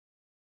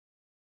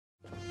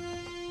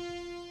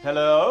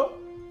Hello?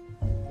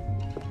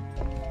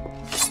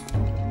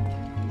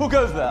 Who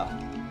goes there?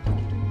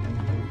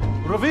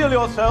 Reveal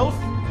yourself.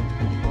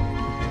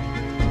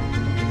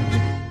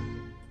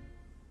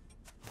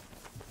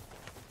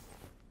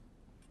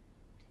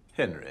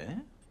 Henry?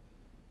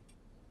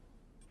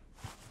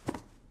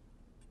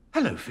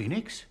 Hello,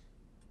 Phoenix.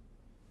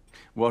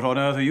 What on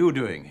earth are you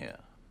doing here?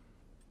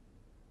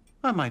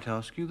 I might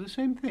ask you the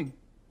same thing.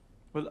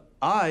 Well,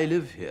 I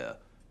live here.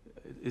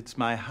 It's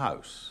my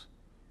house.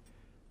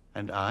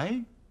 And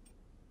I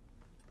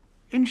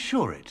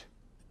insure it.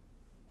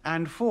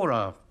 And for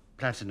our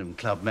Platinum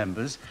Club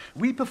members,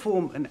 we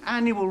perform an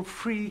annual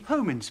free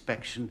home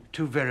inspection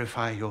to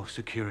verify your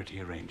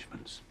security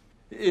arrangements.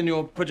 In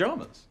your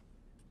pajamas?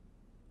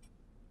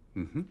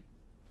 Mm-hmm.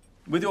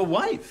 With your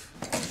wife?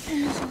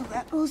 So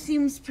that all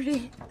seems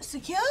pretty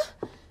secure.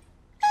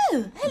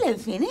 Oh, hello,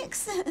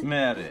 Phoenix.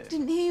 Mary.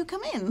 Didn't hear you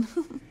come in.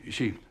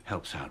 She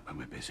helps out when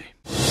we're busy.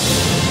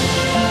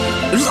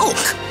 Look!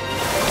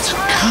 It's a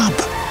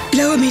cub.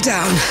 Lower me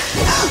down.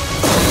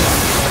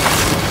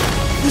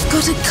 We've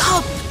got a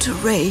cub to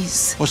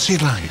raise. What's he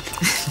like?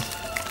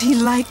 He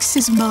likes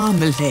his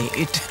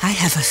marmalade. I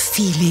have a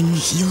feeling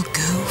he'll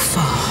go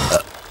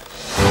far.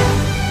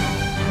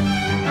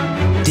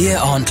 Dear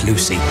Aunt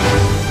Lucy,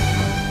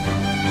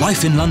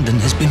 life in London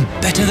has been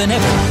better than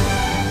ever.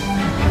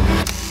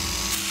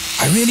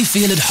 I really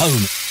feel at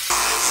home.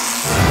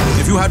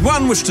 If you had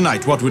one wish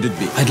tonight, what would it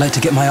be? I'd like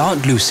to get my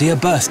Aunt Lucy a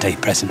birthday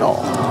present.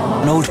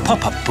 An old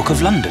pop-up book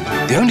of London.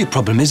 The only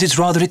problem is it's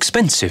rather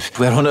expensive.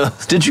 Where on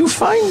earth did you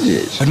find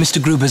it? At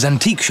Mr. Gruber's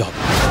antique shop.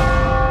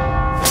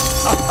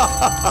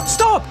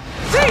 Stop!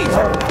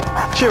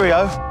 Thief!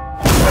 Cheerio.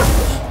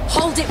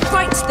 Hold it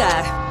right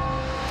there.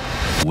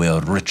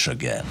 We're rich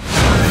again.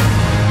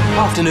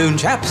 Afternoon,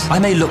 chaps. I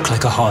may look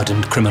like a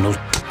hardened criminal,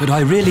 but I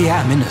really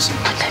am innocent.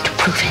 I'm going to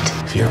prove it.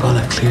 If you're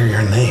gonna clear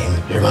your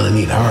name, you're gonna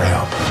need our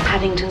help.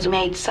 Paddington's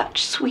made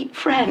such sweet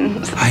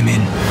friends. I'm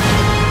in.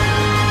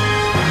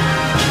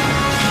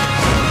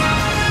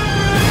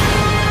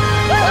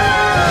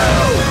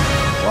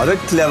 What a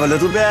clever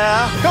little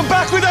bear. Come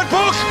back with that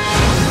book!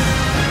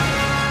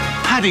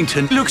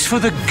 Paddington looks for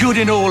the good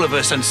in all of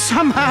us, and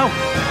somehow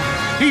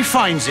he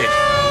finds it.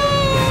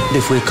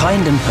 If we're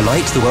kind and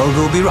polite, the world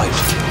will be right.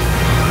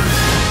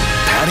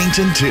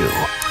 Paddington 2.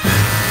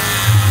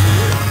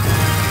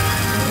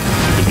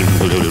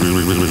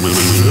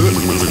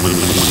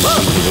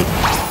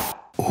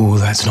 Oh,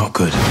 that's not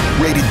good.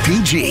 Rated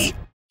PG.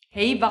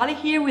 Hey, Vali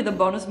here with a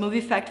bonus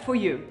movie fact for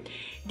you.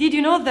 Did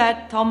you know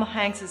that Tom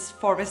Hanks's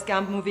Forrest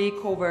Gump movie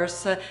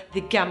covers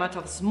the gamut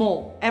of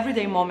small,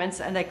 everyday moments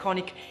and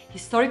iconic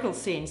historical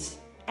scenes?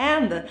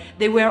 And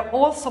they were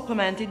all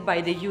supplemented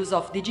by the use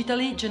of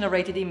digitally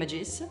generated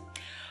images.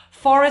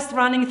 Forrest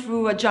running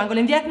through a jungle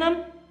in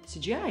Vietnam?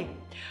 CGI.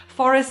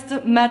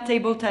 Forrest mad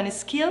table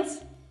tennis skills?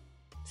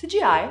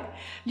 CGI.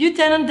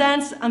 Lieutenant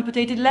Dan's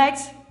amputated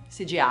legs?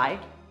 CGI.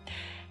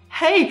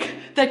 Hake,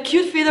 that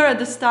cute feather at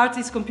the start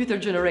is computer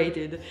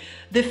generated.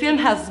 The film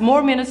has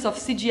more minutes of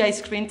CGI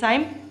screen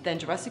time than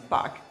Jurassic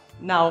Park.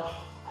 Now,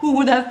 who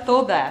would have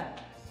thought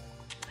that?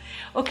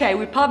 Okay,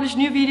 we publish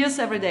new videos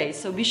every day,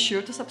 so be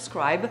sure to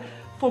subscribe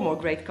for more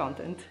great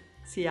content.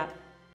 See ya!